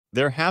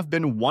There have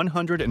been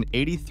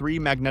 183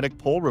 magnetic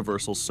pole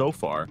reversals so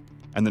far,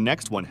 and the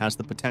next one has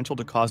the potential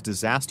to cause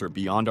disaster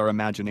beyond our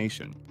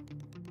imagination.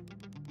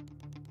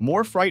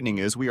 More frightening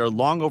is we are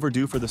long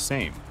overdue for the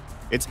same.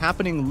 It's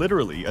happening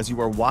literally as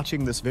you are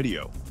watching this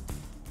video.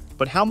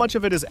 But how much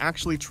of it is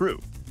actually true?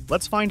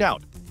 Let's find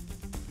out.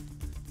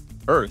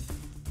 Earth,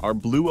 our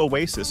blue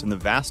oasis in the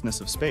vastness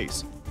of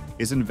space,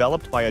 is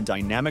enveloped by a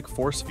dynamic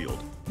force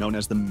field known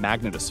as the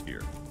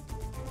magnetosphere.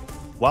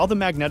 While the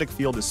magnetic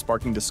field is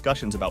sparking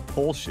discussions about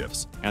pole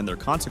shifts and their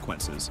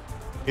consequences,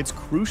 it's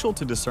crucial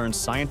to discern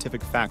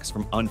scientific facts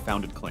from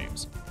unfounded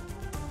claims.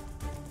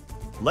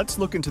 Let's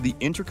look into the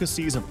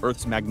intricacies of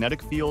Earth's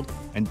magnetic field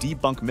and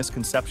debunk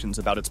misconceptions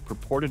about its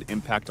purported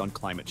impact on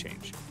climate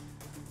change.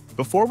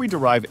 Before we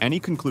derive any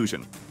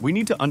conclusion, we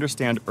need to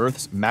understand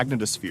Earth's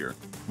magnetosphere,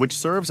 which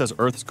serves as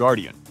Earth's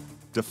guardian,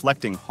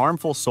 deflecting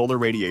harmful solar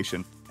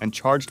radiation and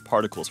charged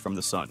particles from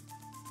the sun.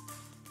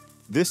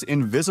 This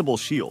invisible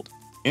shield,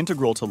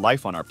 integral to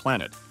life on our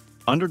planet,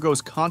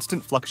 undergoes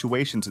constant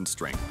fluctuations in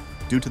strength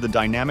due to the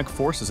dynamic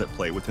forces at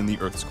play within the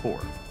Earth's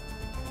core.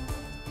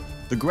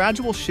 The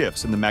gradual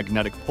shifts in the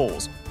magnetic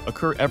poles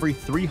occur every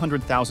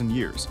 300,000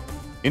 years,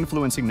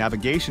 influencing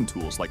navigation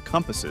tools like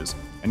compasses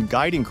and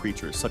guiding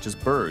creatures such as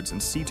birds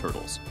and sea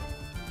turtles.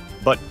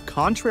 But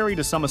contrary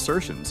to some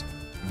assertions,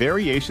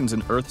 variations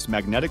in Earth's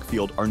magnetic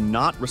field are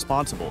not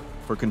responsible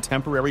for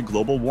contemporary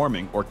global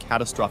warming or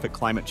catastrophic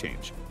climate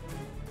change.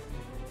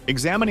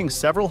 Examining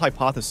several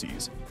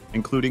hypotheses,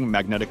 including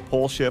magnetic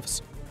pole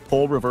shifts,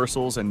 pole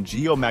reversals, and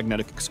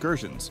geomagnetic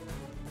excursions,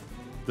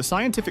 the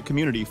scientific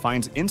community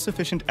finds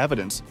insufficient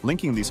evidence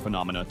linking these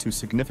phenomena to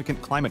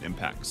significant climate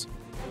impacts.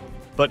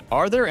 But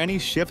are there any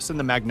shifts in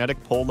the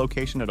magnetic pole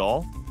location at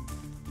all?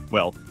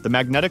 Well, the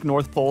magnetic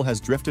North Pole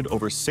has drifted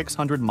over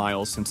 600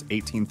 miles since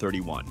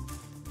 1831,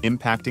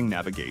 impacting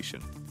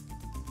navigation.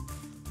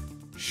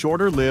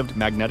 Shorter-lived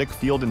magnetic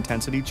field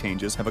intensity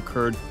changes have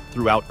occurred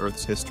throughout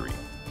Earth's history.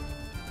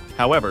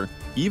 However,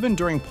 even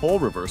during pole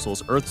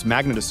reversals, Earth's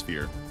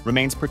magnetosphere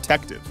remains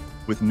protective,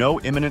 with no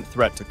imminent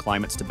threat to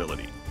climate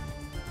stability.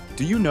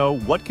 Do you know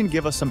what can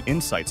give us some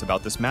insights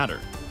about this matter?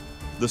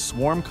 The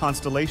Swarm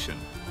constellation.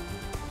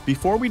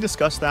 Before we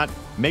discuss that,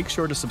 make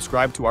sure to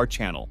subscribe to our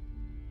channel.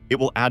 It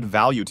will add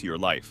value to your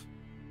life.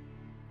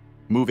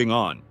 Moving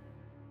on.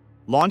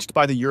 Launched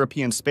by the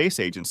European Space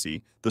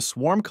Agency, the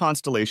Swarm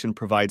constellation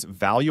provides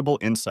valuable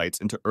insights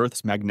into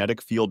Earth's magnetic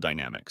field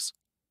dynamics.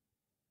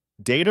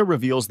 Data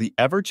reveals the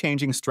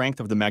ever-changing strength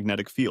of the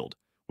magnetic field,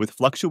 with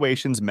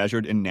fluctuations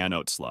measured in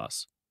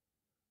nanotesla's.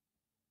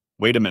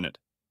 Wait a minute.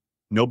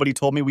 Nobody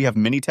told me we have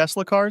mini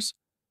Tesla cars?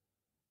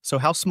 So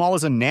how small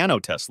is a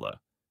nanotesla?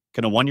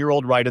 Can a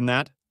one-year-old ride in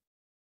that?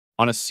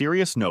 On a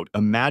serious note,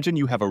 imagine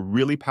you have a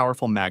really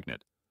powerful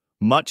magnet,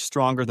 much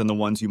stronger than the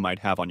ones you might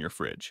have on your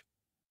fridge.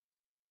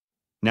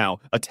 Now,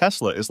 a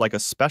Tesla is like a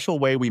special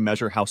way we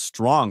measure how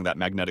strong that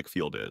magnetic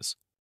field is.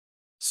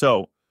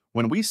 So,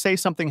 when we say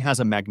something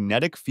has a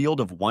magnetic field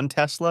of 1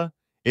 Tesla,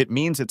 it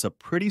means it's a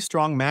pretty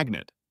strong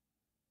magnet.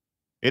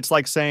 It's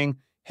like saying,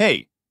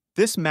 hey,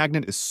 this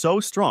magnet is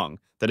so strong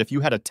that if you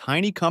had a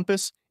tiny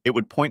compass, it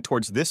would point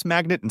towards this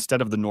magnet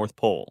instead of the North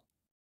Pole.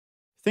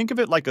 Think of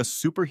it like a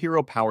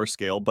superhero power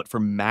scale, but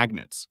for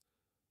magnets.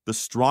 The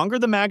stronger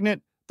the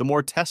magnet, the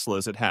more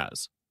Teslas it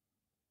has.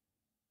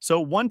 So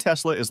 1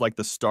 Tesla is like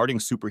the starting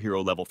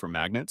superhero level for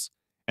magnets,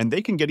 and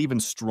they can get even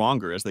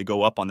stronger as they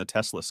go up on the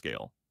Tesla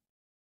scale.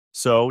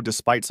 So,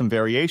 despite some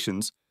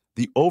variations,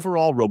 the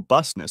overall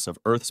robustness of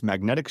Earth's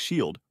magnetic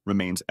shield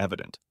remains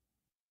evident.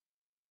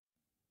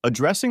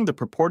 Addressing the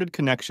purported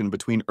connection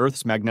between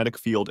Earth's magnetic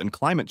field and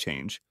climate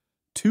change,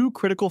 2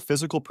 critical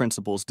physical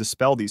principles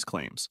dispel these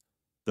claims,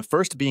 the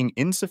first being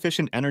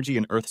insufficient energy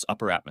in Earth's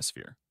upper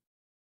atmosphere.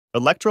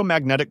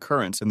 Electromagnetic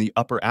currents in the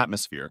upper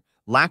atmosphere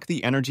lack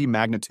the energy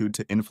magnitude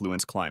to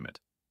influence climate.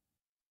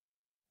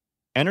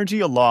 Energy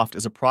aloft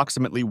is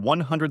approximately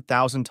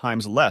 100,000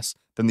 times less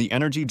than the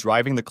energy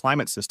driving the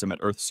climate system at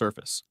Earth's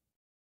surface.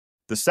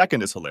 The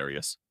second is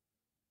hilarious.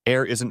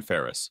 Air isn't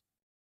ferrous.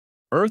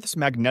 Earth's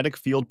magnetic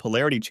field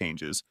polarity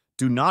changes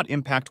do not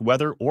impact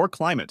weather or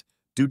climate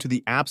due to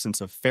the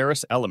absence of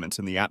ferrous elements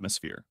in the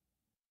atmosphere.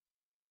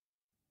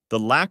 The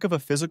lack of a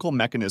physical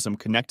mechanism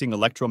connecting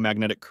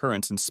electromagnetic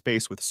currents in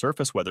space with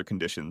surface weather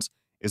conditions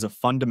is a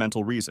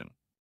fundamental reason.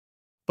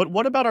 But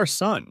what about our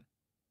sun?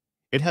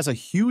 It has a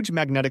huge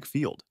magnetic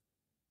field.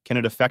 Can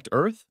it affect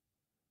Earth?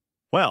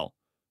 Well,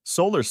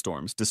 solar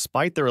storms,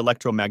 despite their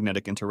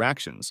electromagnetic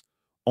interactions,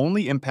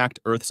 only impact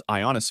Earth's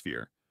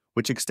ionosphere,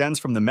 which extends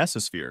from the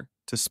mesosphere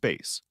to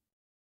space.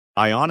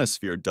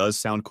 Ionosphere does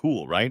sound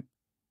cool, right?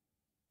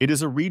 It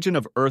is a region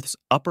of Earth's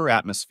upper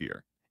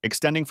atmosphere,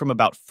 extending from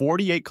about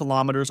 48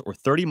 kilometers or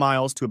 30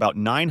 miles to about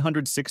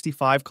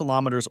 965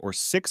 kilometers or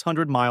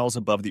 600 miles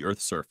above the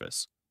Earth's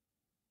surface.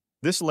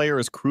 This layer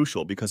is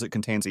crucial because it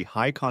contains a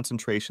high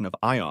concentration of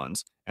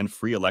ions and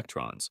free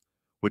electrons,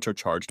 which are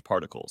charged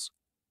particles.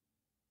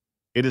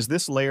 It is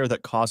this layer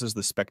that causes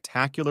the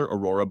spectacular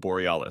aurora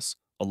borealis,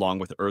 along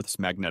with Earth's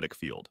magnetic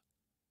field.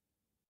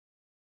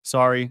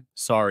 Sorry,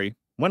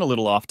 went a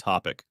little off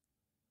topic.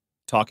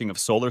 Talking of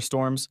solar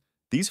storms,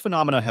 these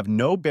phenomena have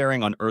no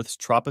bearing on Earth's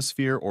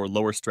troposphere or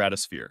lower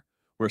stratosphere,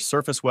 where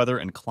surface weather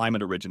and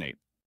climate originate.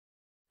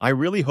 I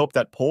really hope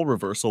that pole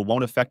reversal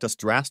won't affect us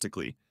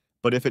drastically,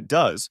 but if it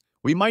does,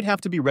 we might have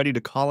to be ready to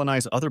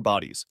colonize other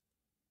bodies.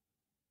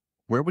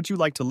 Where would you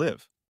like to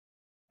live?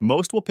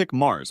 Most will pick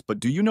Mars, but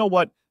do you know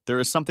what?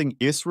 There is something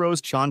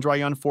ISRO's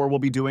Chandrayaan-4 will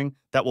be doing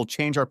that will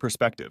change our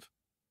perspective.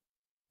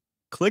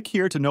 Click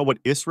here to know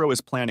what ISRO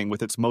is planning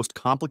with its most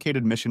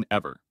complicated mission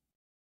ever.